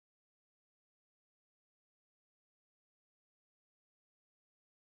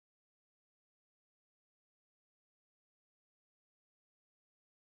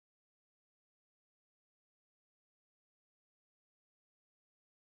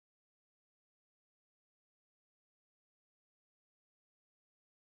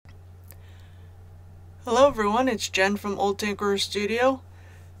Hello everyone, it's Jen from Old Tinkerer Studio.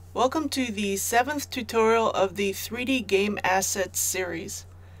 Welcome to the 7th tutorial of the 3D Game Assets series.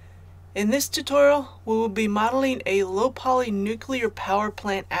 In this tutorial, we will be modeling a low-poly nuclear power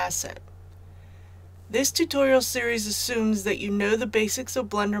plant asset. This tutorial series assumes that you know the basics of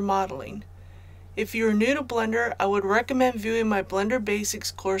Blender modeling. If you are new to Blender, I would recommend viewing my Blender Basics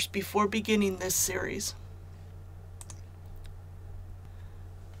course before beginning this series.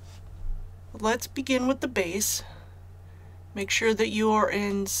 Let's begin with the base. Make sure that you are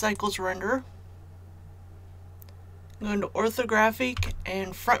in Cycles Render. Go into Orthographic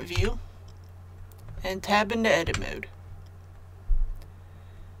and Front View and tab into Edit Mode.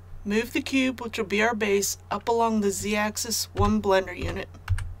 Move the cube, which will be our base, up along the Z-axis 1 Blender unit.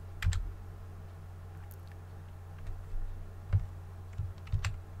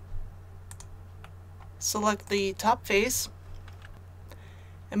 Select the top face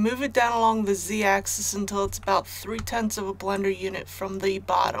and move it down along the Z-axis until it's about 3/10 of a Blender unit from the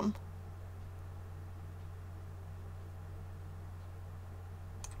bottom.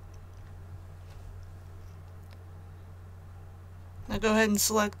 Now go ahead and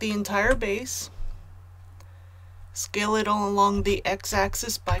select the entire base, scale it along the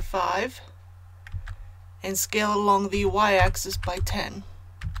X-axis by 5, and scale it along the Y-axis by 10.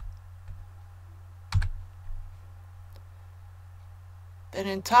 Then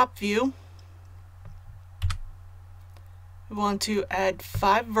in top view, we want to add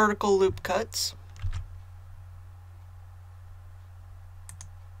 5 vertical loop cuts,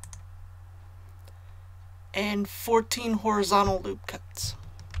 and 14 horizontal loop cuts.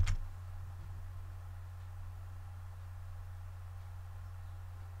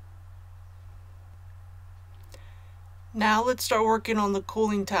 Now let's start working on the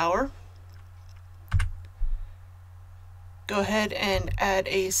cooling tower. Go ahead and add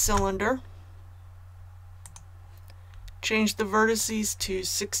a cylinder. Change the vertices to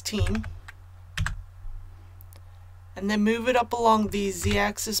 16. And then move it up along the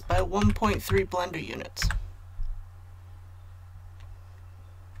Z-axis by 1.3 Blender units.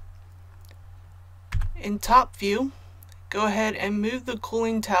 In top view, go ahead and move the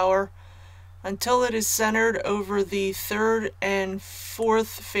cooling tower until it is centered over the 3rd and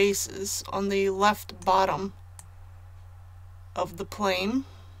 4th faces on the left bottom of the plane.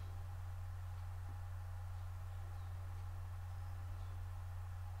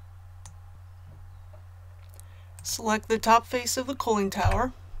 Select the top face of the cooling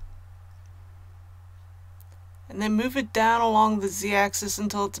tower and then move it down along the Z-axis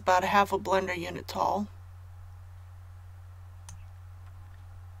until it's about half a Blender unit tall.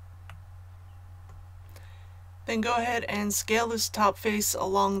 Then go ahead and scale this top face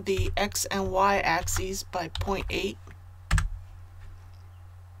along the X and Y axes by 0.8.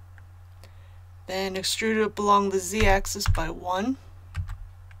 Then extrude it up along the Z-axis by 1.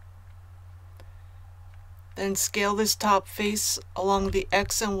 Then scale this top face along the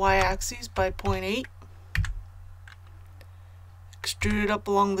X and Y axes by 0.8. Extrude it up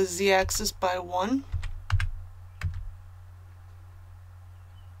along the Z-axis by 1.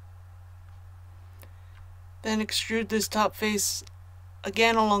 Then extrude this top face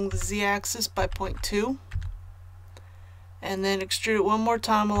again along the Z-axis by 0.2. And then extrude it one more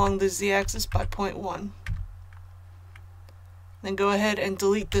time along the Z-axis by 0.1. Then go ahead and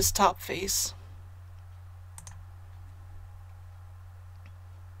delete this top face.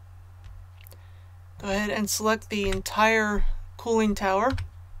 Go ahead and select the entire cooling tower.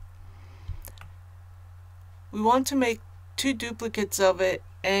 We want to make 2 duplicates of it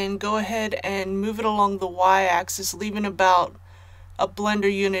and go ahead and move it along the Y-axis, leaving about a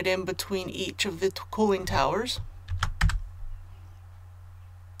Blender unit in between each of the cooling towers.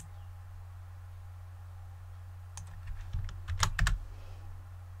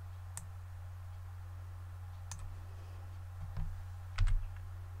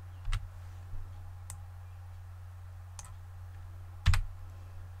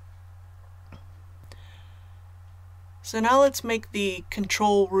 So now let's make the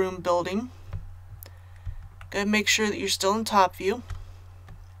control room building. Go ahead and make sure that you're still in top view.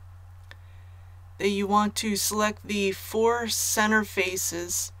 Then you want to select the 4 center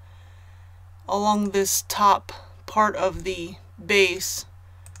faces along this top part of the base,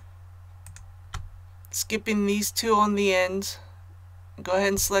 skipping these 2 on the ends. Go ahead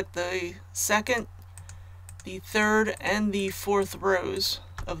and select the 2nd, the 3rd, and the 4th rows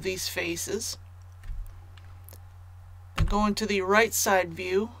of these faces. Go into the right side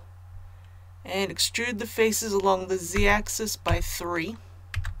view and extrude the faces along the Z-axis by 3.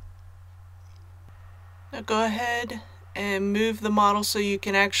 Now go ahead and move the model so you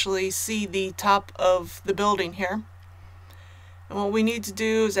can actually see the top of the building here. And what we need to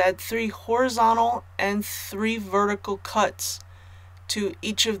do is add 3 horizontal and 3 vertical cuts to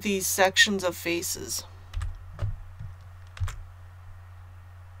each of these sections of faces.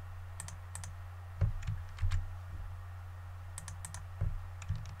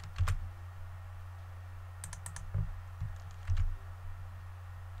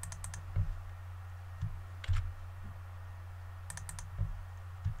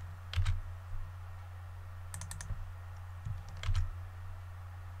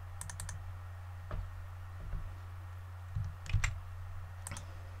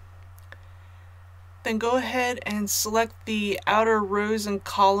 Then go ahead and select the outer rows and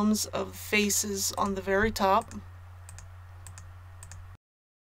columns of faces on the very top.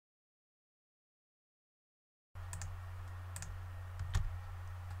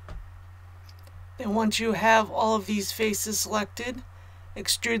 Then once you have all of these faces selected,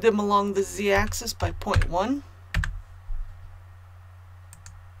 extrude them along the z-axis by 0.1.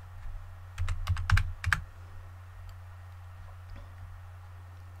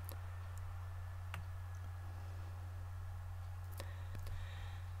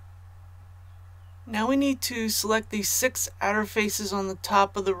 Now we need to select these 6 outer faces on the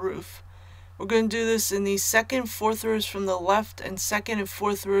top of the roof. We're going to do this in the 2nd and 4th rows from the left and 2nd and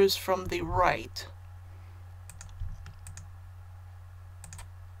 4th rows from the right.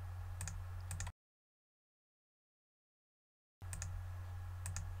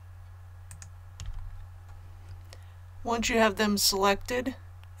 Once you have them selected,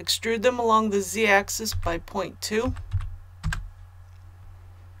 extrude them along the z-axis by 0.2.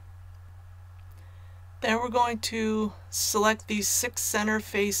 Then we're going to select these 6 center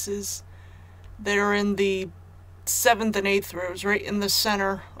faces that are in the 7th and 8th rows, right in the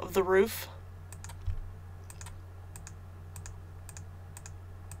center of the roof.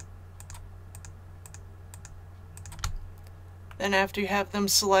 Then after you have them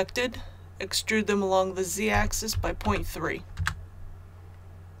selected, extrude them along the z-axis by 0.3.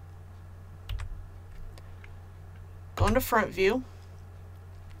 Go into front view,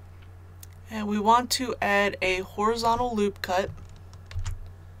 and we want to add a horizontal loop cut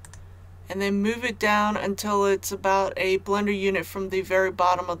and then move it down until it's about a blender unit from the very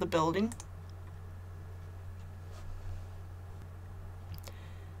bottom of the building.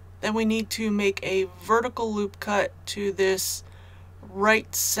 Then we need to make a vertical loop cut to this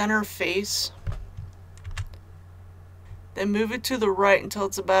right center face. Then move it to the right until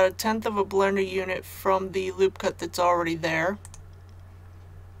it's about 1/10 of a blender unit from the loop cut that's already there.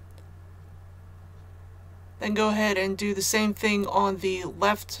 Then go ahead and do the same thing on the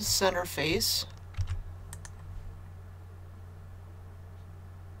left center face.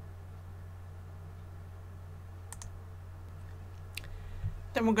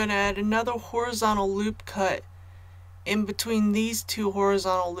 Then we're going to add another horizontal loop cut in between these 2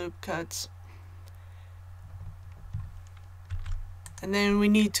 horizontal loop cuts. And then we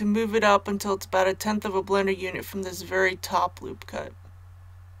need to move it up until it's about 1/10 of a blender unit from this very top loop cut.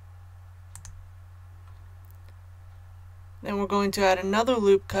 Then we're going to add another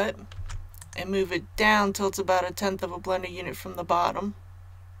loop cut and move it down till it's about 1/10 of a blender unit from the bottom.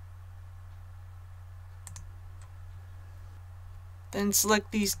 Then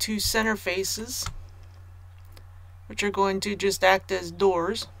select these 2 center faces, which are going to just act as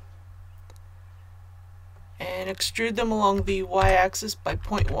doors, and extrude them along the y-axis by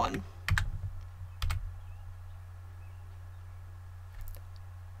 0.1.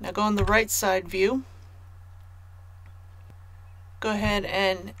 Now go on the right side view. Go ahead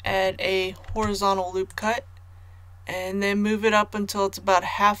and add a horizontal loop cut and then move it up until it's about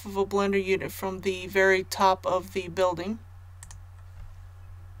 1/2 of a blender unit from the very top of the building.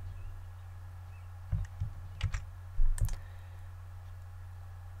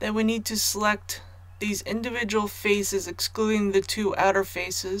 Then we need to select these individual faces, excluding the 2 outer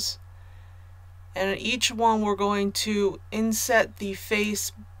faces, and on each one we're going to inset the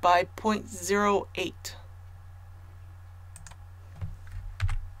face by 0.08.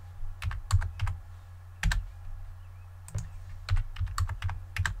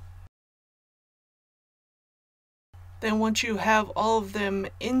 Then once you have all of them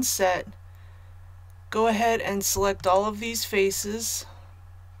inset, go ahead and select all of these faces.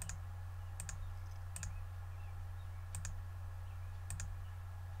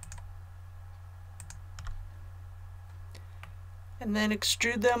 And then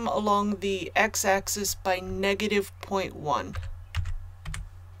extrude them along the x-axis by -0.1.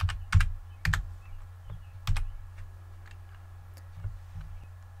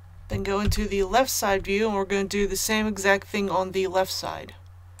 Then go into the left side view, and we're going to do the same exact thing on the left side.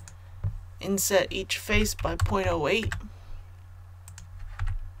 Inset each face by 0.08.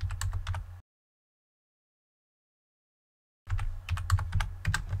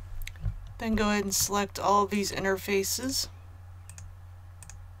 Then go ahead and select all of these interfaces.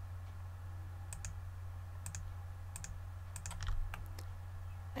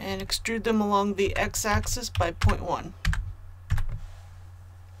 And extrude them along the x-axis by 0.1.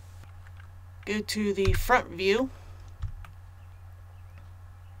 Go to the front view.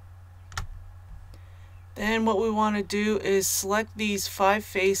 Then what we want to do is select these 5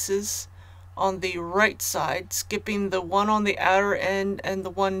 faces on the right side, skipping the one on the outer end and the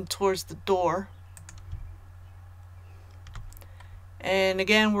one towards the door. And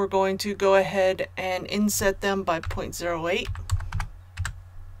again, we're going to go ahead and inset them by 0.08.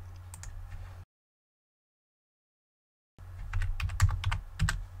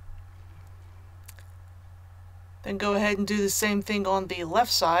 Then go ahead and do the same thing on the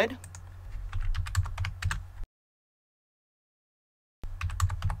left side.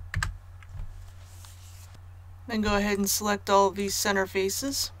 Then go ahead and select all of these center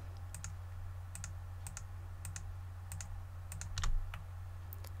faces.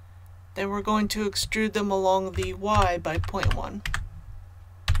 Then we're going to extrude them along the Y by 0.1.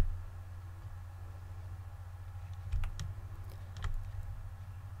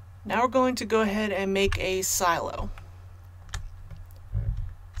 Now we're going to go ahead and make a silo.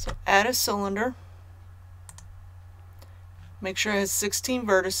 So add a cylinder. Make sure it has 16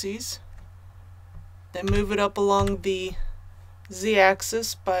 vertices. Then move it up along the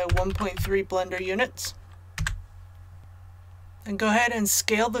z-axis by 1.3 blender units. Then go ahead and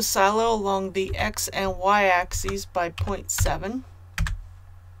scale the silo along the x and y axes by 0.7.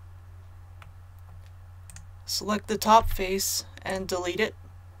 Select the top face and delete it.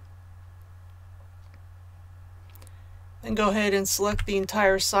 Then go ahead and select the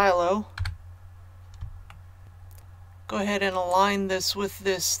entire silo. Go ahead and align this with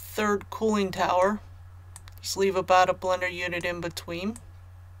this third cooling tower. Just leave about a blender unit in between.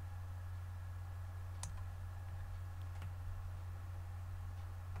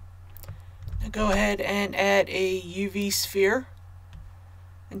 Now go ahead and add a UV sphere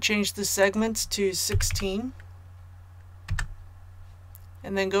and change the segments to 16.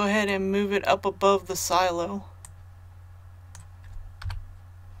 And then go ahead and move it up above the silo.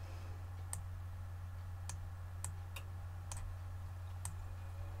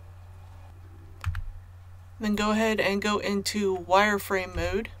 Then go ahead and go into wireframe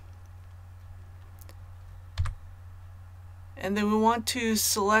mode. And then we want to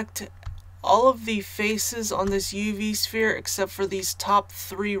select all of the faces on this UV sphere except for these top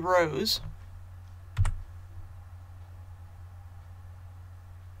 3 rows.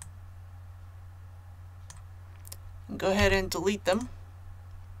 And go ahead and delete them.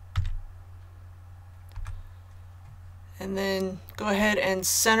 And then go ahead and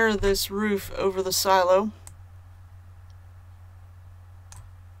center this roof over the silo.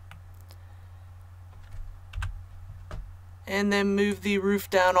 And then move the roof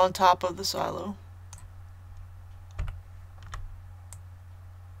down on top of the silo.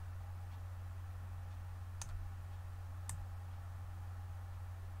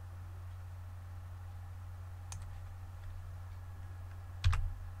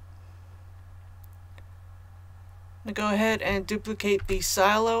 Now go ahead and duplicate the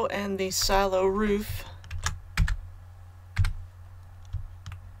silo and the silo roof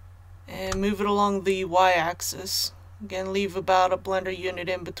and move it along the y-axis. Again, leave about a blender unit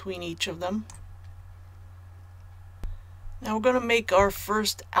in between each of them. Now we're going to make our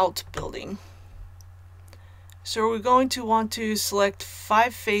first outbuilding. So we're going to want to select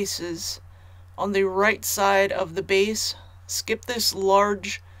 5 faces on the right side of the base. Skip this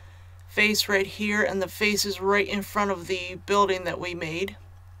large face right here and the faces right in front of the building that we made.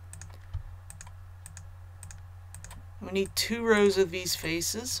 We need 2 rows of these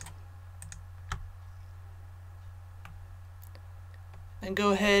faces. Then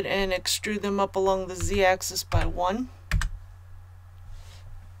go ahead and extrude them up along the z-axis by 1.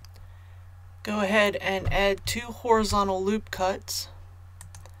 Go ahead and add 2 horizontal loop cuts.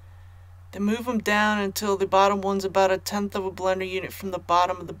 Then move them down until the bottom one's about 1/10 of a blender unit from the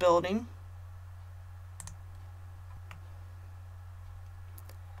bottom of the building.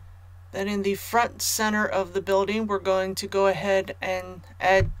 Then in the front center of the building, we're going to go ahead and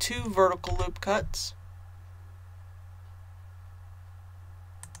add 2 vertical loop cuts.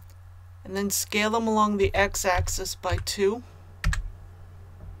 And then scale them along the x-axis by 2.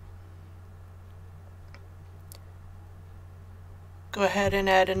 Go ahead and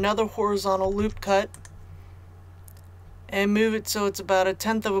add another horizontal loop cut and move it so it's about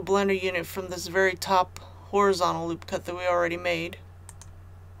 1/10 of a blender unit from this very top horizontal loop cut that we already made.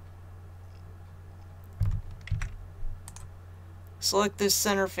 Select this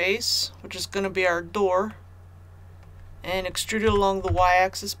center face, which is going to be our door, and extrude it along the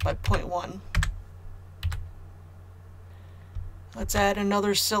y-axis by 0.1. Let's add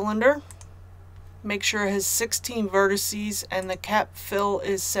another cylinder. Make sure it has 16 vertices and the cap fill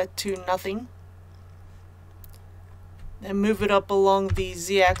is set to nothing. Then move it up along the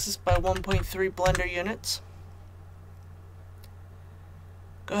z-axis by 1.3 blender units.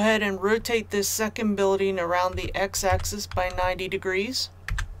 Go ahead and rotate this second building around the x-axis by 90 degrees.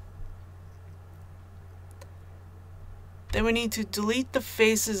 Then we need to delete the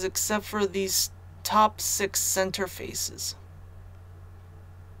faces except for these top 6 center faces.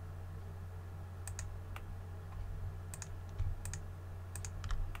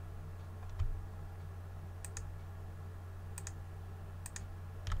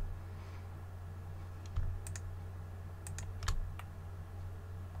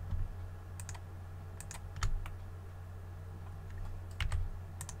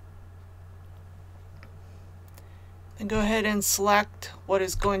 And go ahead and select what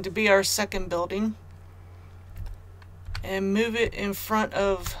is going to be our second building and move it in front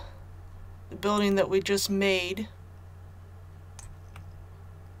of the building that we just made.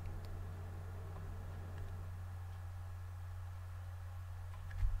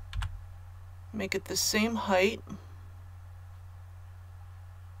 Make it the same height.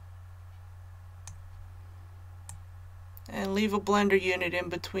 And leave a blender unit in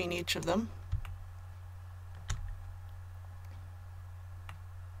between each of them.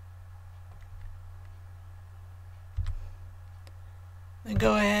 Then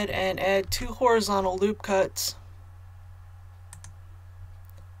go ahead and add 2 horizontal loop cuts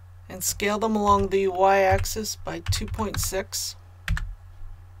and scale them along the y-axis by 2.6.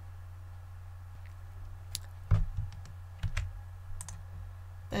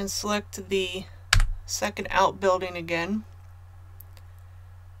 Then select the second outbuilding again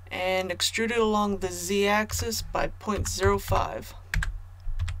and extrude it along the z-axis by 0.05.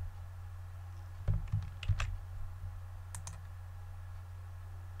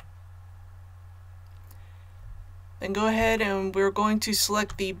 Then go ahead and we're going to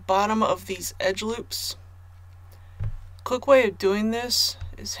select the bottom of these edge loops. Quick way of doing this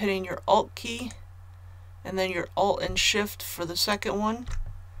is hitting your Alt key and then your Alt and Shift for the second one.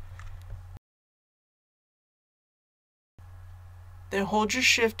 Then hold your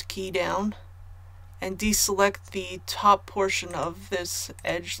Shift key down and deselect the top portion of this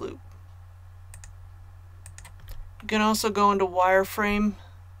edge loop. You can also go into wireframe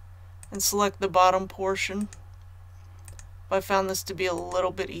and select the bottom portion. I found this to be a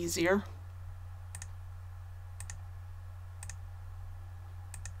little bit easier.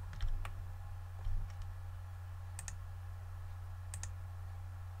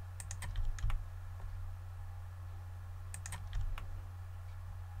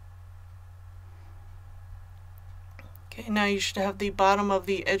 Okay, now you should have the bottom of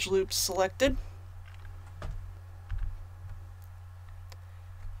the edge loop selected.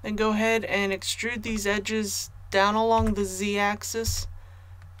 Then go ahead and extrude these edges down along the z-axis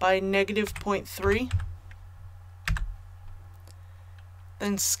by -0.3.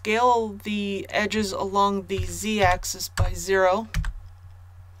 Then scale the edges along the z-axis by 0.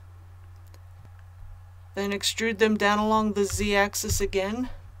 Then extrude them down along the z-axis again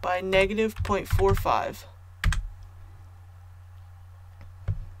by -0.45.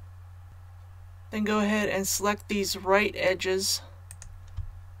 Then go ahead and select these right edges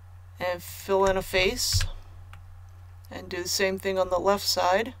and fill in a face. And do the same thing on the left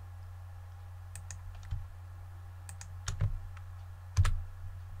side.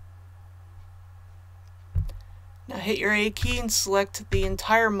 Now hit your A key and select the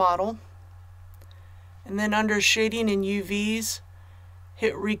entire model. And then under Shading and UVs,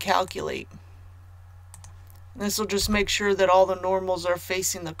 hit Recalculate. And this will just make sure that all the normals are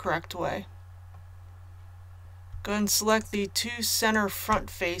facing the correct way. Go ahead and select the 2 center front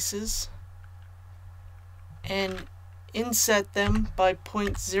faces and inset them by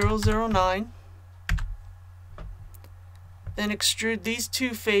 0.009. Then extrude these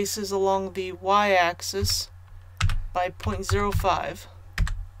 2 faces along the y-axis by 0.05.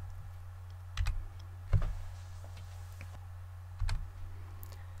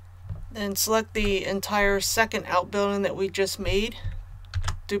 Then select the entire second outbuilding that we just made,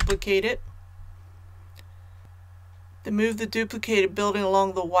 duplicate it. Then move the duplicated building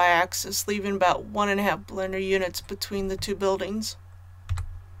along the y-axis, leaving about 1.5 blender units between the 2 buildings.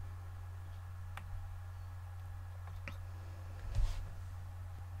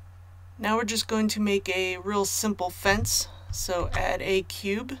 Now we're just going to make a real simple fence. So add a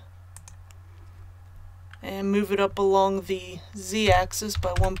cube and move it up along the z-axis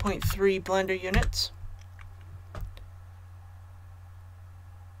by 1.3 blender units.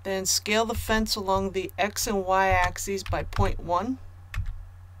 Then scale the fence along the x and y axes by 0.1.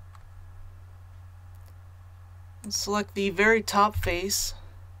 And select the very top face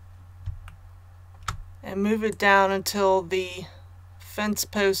and move it down until the fence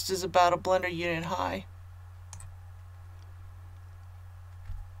post is about a blender unit high.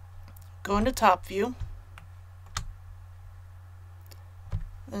 Go into top view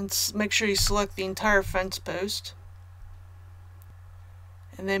and make sure you select the entire fence post,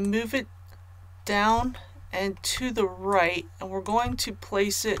 and then move it down and to the right, and we're going to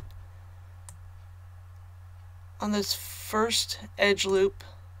place it on this first edge loop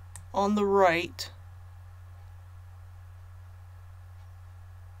on the right,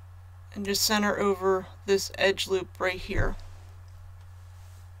 and just center over this edge loop right here.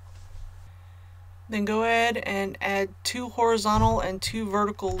 Then go ahead and add 2 horizontal and 2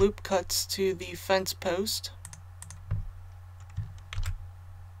 vertical loop cuts to the fence post.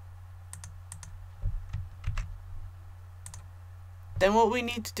 Then what we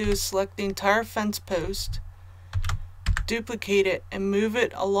need to do is select the entire fence post, duplicate it, and move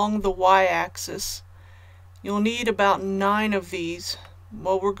it along the y-axis. You'll need about 9 of these.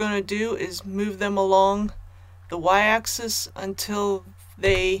 What we're going to do is move them along the y-axis until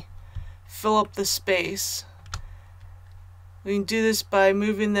they fill up the space. We can do this by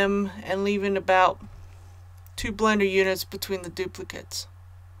moving them and leaving about 2 blender units between the duplicates.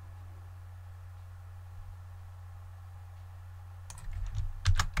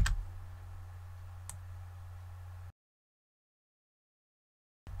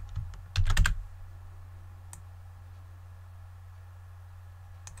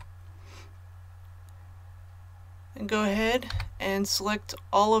 And go ahead and select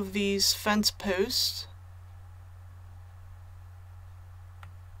all of these fence posts.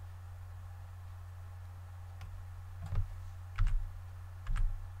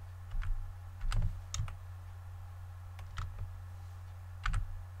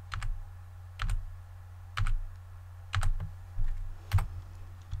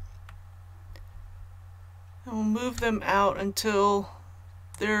 And we'll move them out until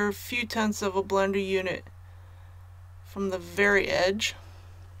they're a few tenths of a blender unit from the very edge.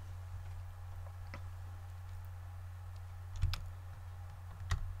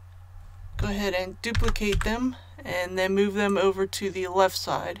 Go ahead and duplicate them and then move them over to the left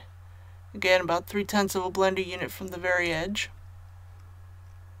side. Again, about 3/10 of a blender unit from the very edge.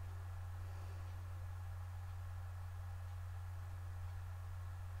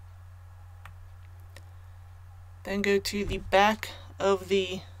 Then go to the back of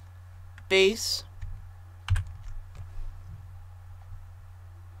the base.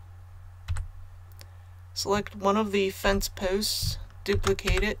 Select one of the fence posts,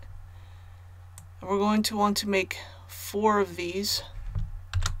 duplicate it, and we're going to want to make 4 of these.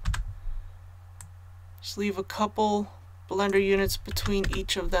 Just leave a couple blender units between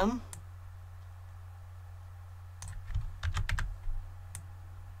each of them.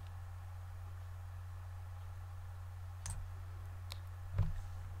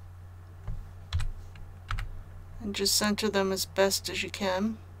 And just center them as best as you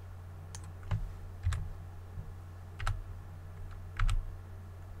can.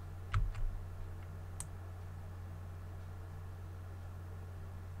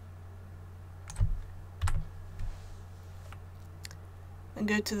 And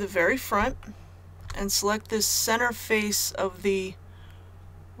go to the very front and select this center face of the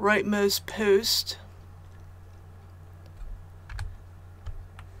rightmost post.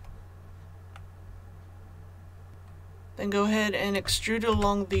 Then go ahead and extrude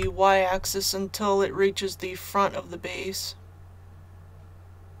along the y-axis until it reaches the front of the base.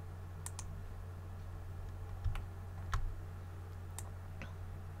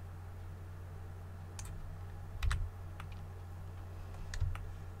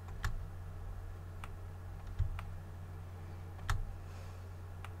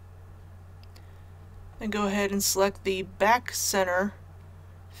 Then go ahead and select the back center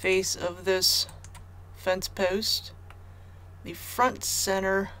face of this fence post, the front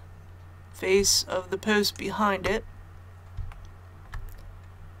center face of the post behind it.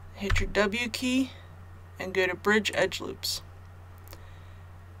 Hit your W key and go to Bridge Edge Loops.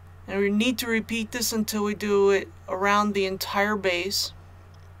 And we need to repeat this until we do it around the entire base.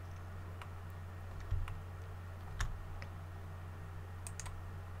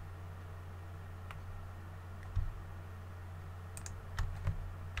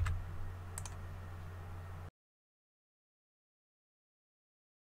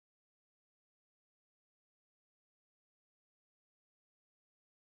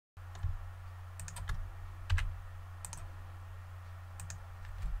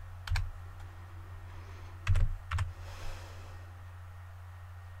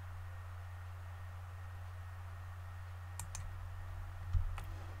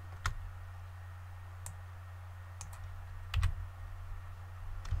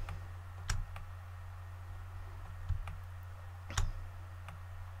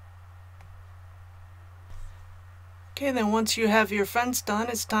 Okay, then once you have your fence done,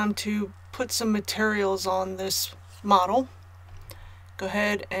 it's time to put some materials on this model. Go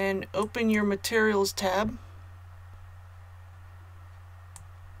ahead and open your materials tab.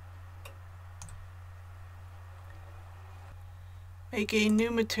 Make a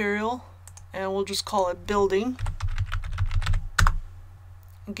new material, and we'll just call it building.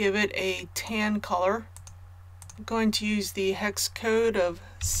 Give it a tan color. I'm going to use the hex code of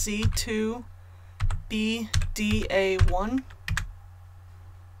C2BDA1.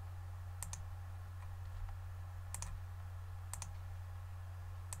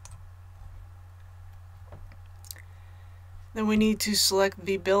 Then we need to select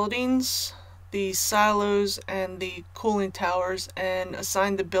the buildings, the silos, and the cooling towers and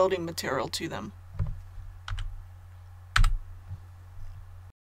assign the building material to them.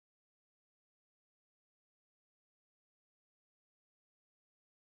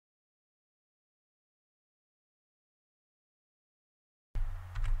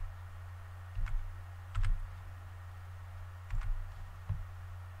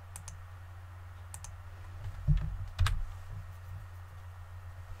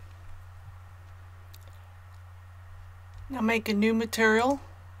 Now make a new material,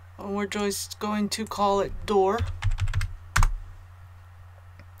 and we're just going to call it door.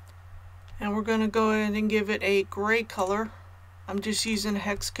 And we're going to go ahead and give it a gray color. I'm just using a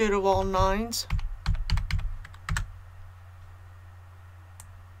hex code of all 9s.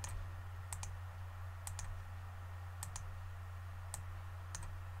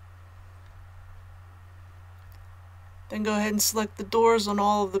 Then go ahead and select the doors on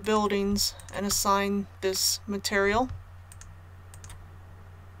all of the buildings and assign this material.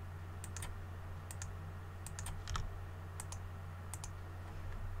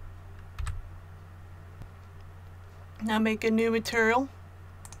 Now make a new material.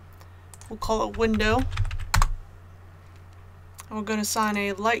 We'll call it window. And we're going to assign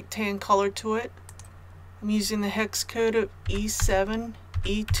a light tan color to it. I'm using the hex code of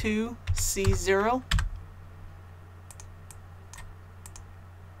E7E2C0.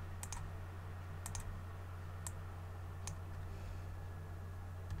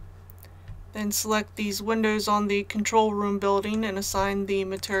 Then select these windows on the control room building and assign the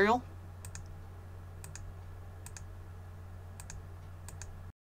material.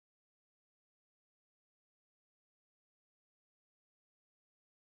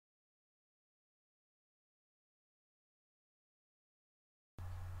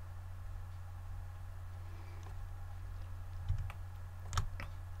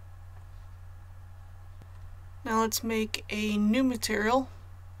 Now let's make a new material.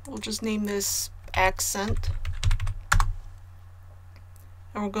 We'll just name this accent.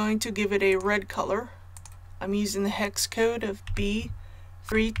 And we're going to give it a red color. I'm using the hex code of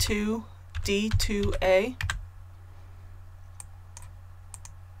B32D2A.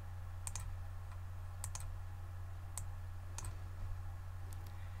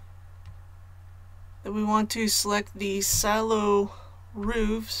 Then we want to select the silo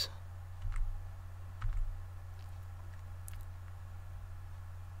roofs.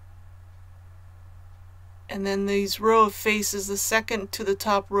 And then these row of faces, the second to the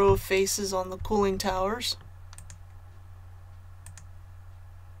top row of faces on the cooling towers.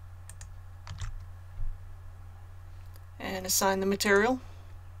 And assign the material.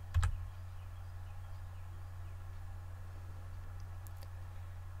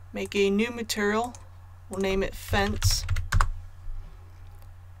 Make a new material. We'll name it fence.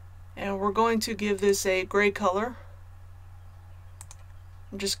 And we're going to give this a gray color.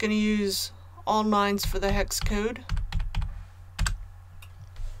 I'm just going to use all 9s for the hex code.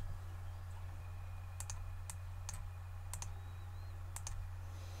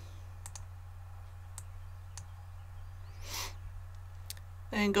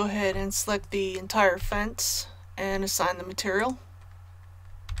 Then go ahead and select the entire fence and assign the material.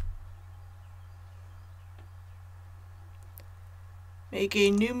 Make a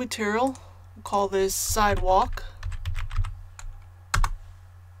new material. We'll call this sidewalk.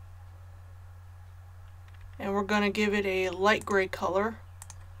 And we're going to give it a light gray color.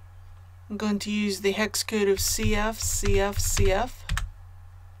 I'm going to use the hex code of CF.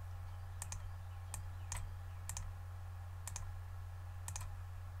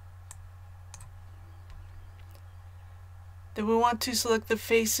 Then we want to select the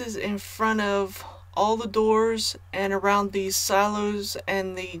faces in front of all the doors and around these silos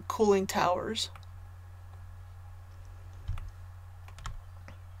and the cooling towers.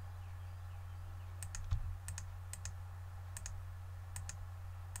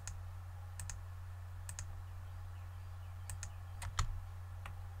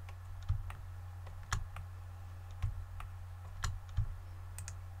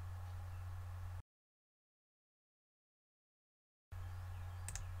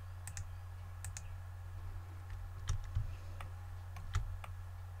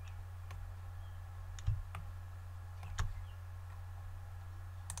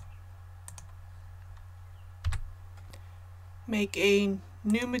 make a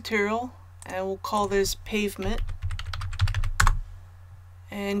new material, and we'll call this pavement,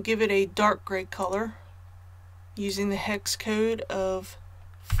 and give it a dark gray color using the hex code of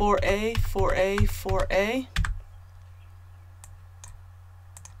 4A, 4A, 4A.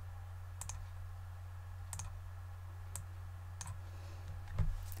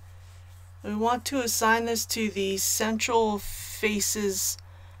 We want to assign this to the central faces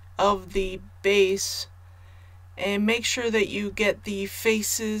of the base, and make sure that you get the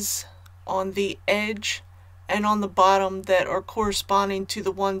faces on the edge and on the bottom that are corresponding to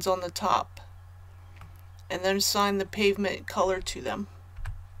the ones on the top, and then assign the pavement color to them.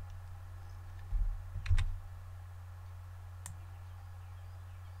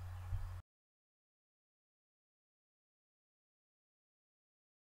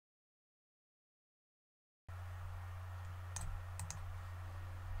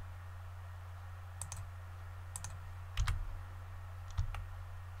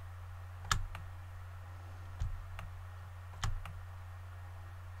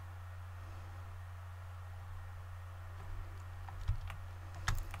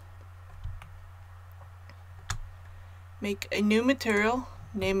 Make a new material,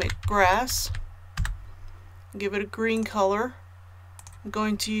 name it grass, give it a green color. I'm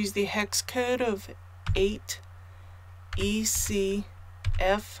going to use the hex code of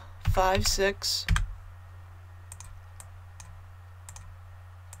 8ECF56.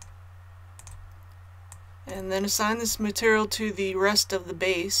 And then assign this material to the rest of the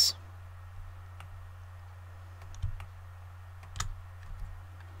base.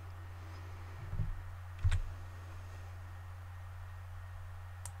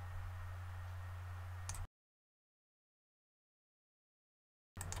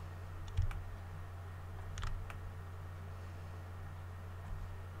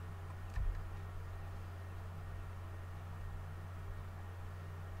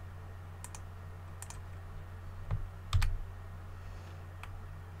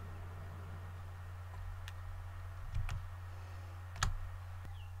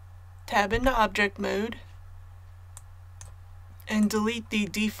 Tab into object mode and delete the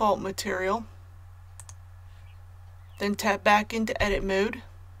default material. Then tab back into edit mode.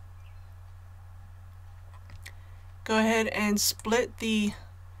 Go ahead and split the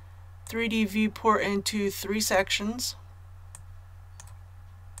 3D viewport into 3 sections.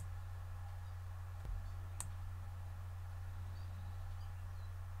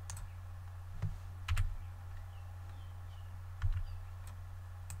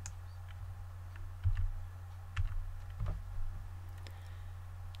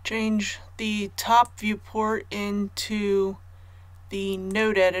 Change the top viewport into the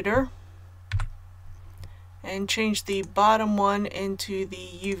node editor, and change the bottom one into the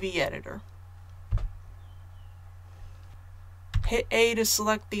UV editor. Hit A to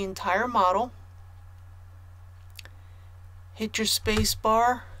select the entire model. Hit your space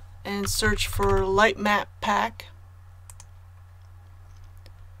bar and search for light map pack.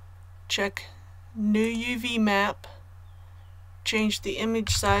 Check new UV map. Change the image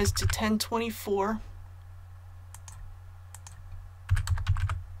size to 1024.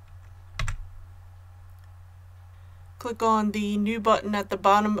 Click on the new button at the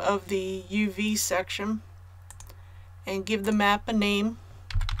bottom of the UV section and give the map a name.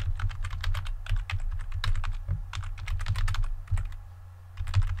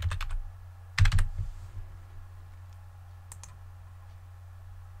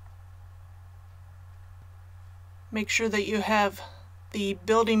 Make sure that you have the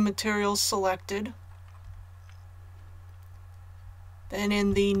building materials selected. Then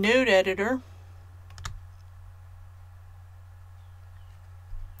in the node editor,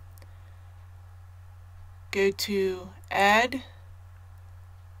 go to Add,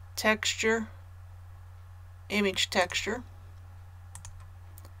 Texture, Image Texture.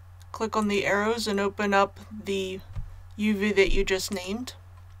 Click on the arrows and open up the UV that you just named.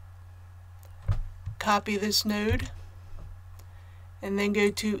 Copy this node and then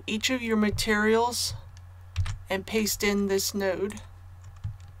go to each of your materials and paste in this node.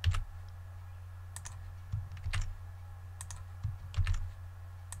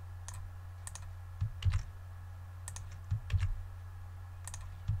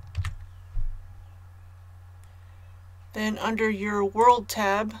 Then under your World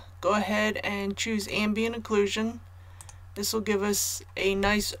tab, go ahead and choose Ambient Occlusion. This will give us a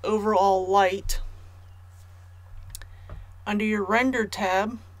nice overall light. Under your Render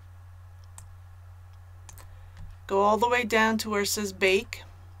tab, go all the way down to where it says Bake.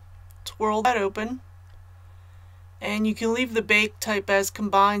 Twirl that open. And you can leave the bake type as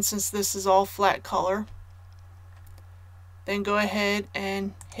combined since this is all flat color. Then go ahead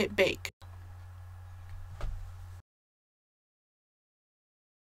and hit bake.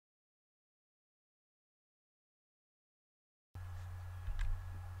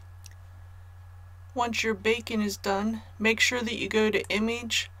 Once your baking is done, make sure that you go to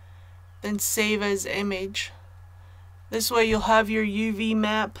Image, then Save as Image. This way you'll have your UV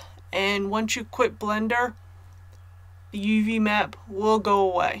map, and once you quit Blender, the UV map will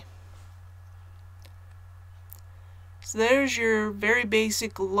go away. So there's your very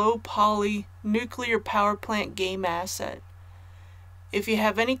basic low poly nuclear power plant game asset. If you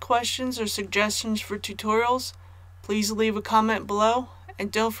have any questions or suggestions for tutorials, please leave a comment below,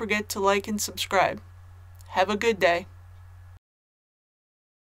 and don't forget to like and subscribe. Have a good day.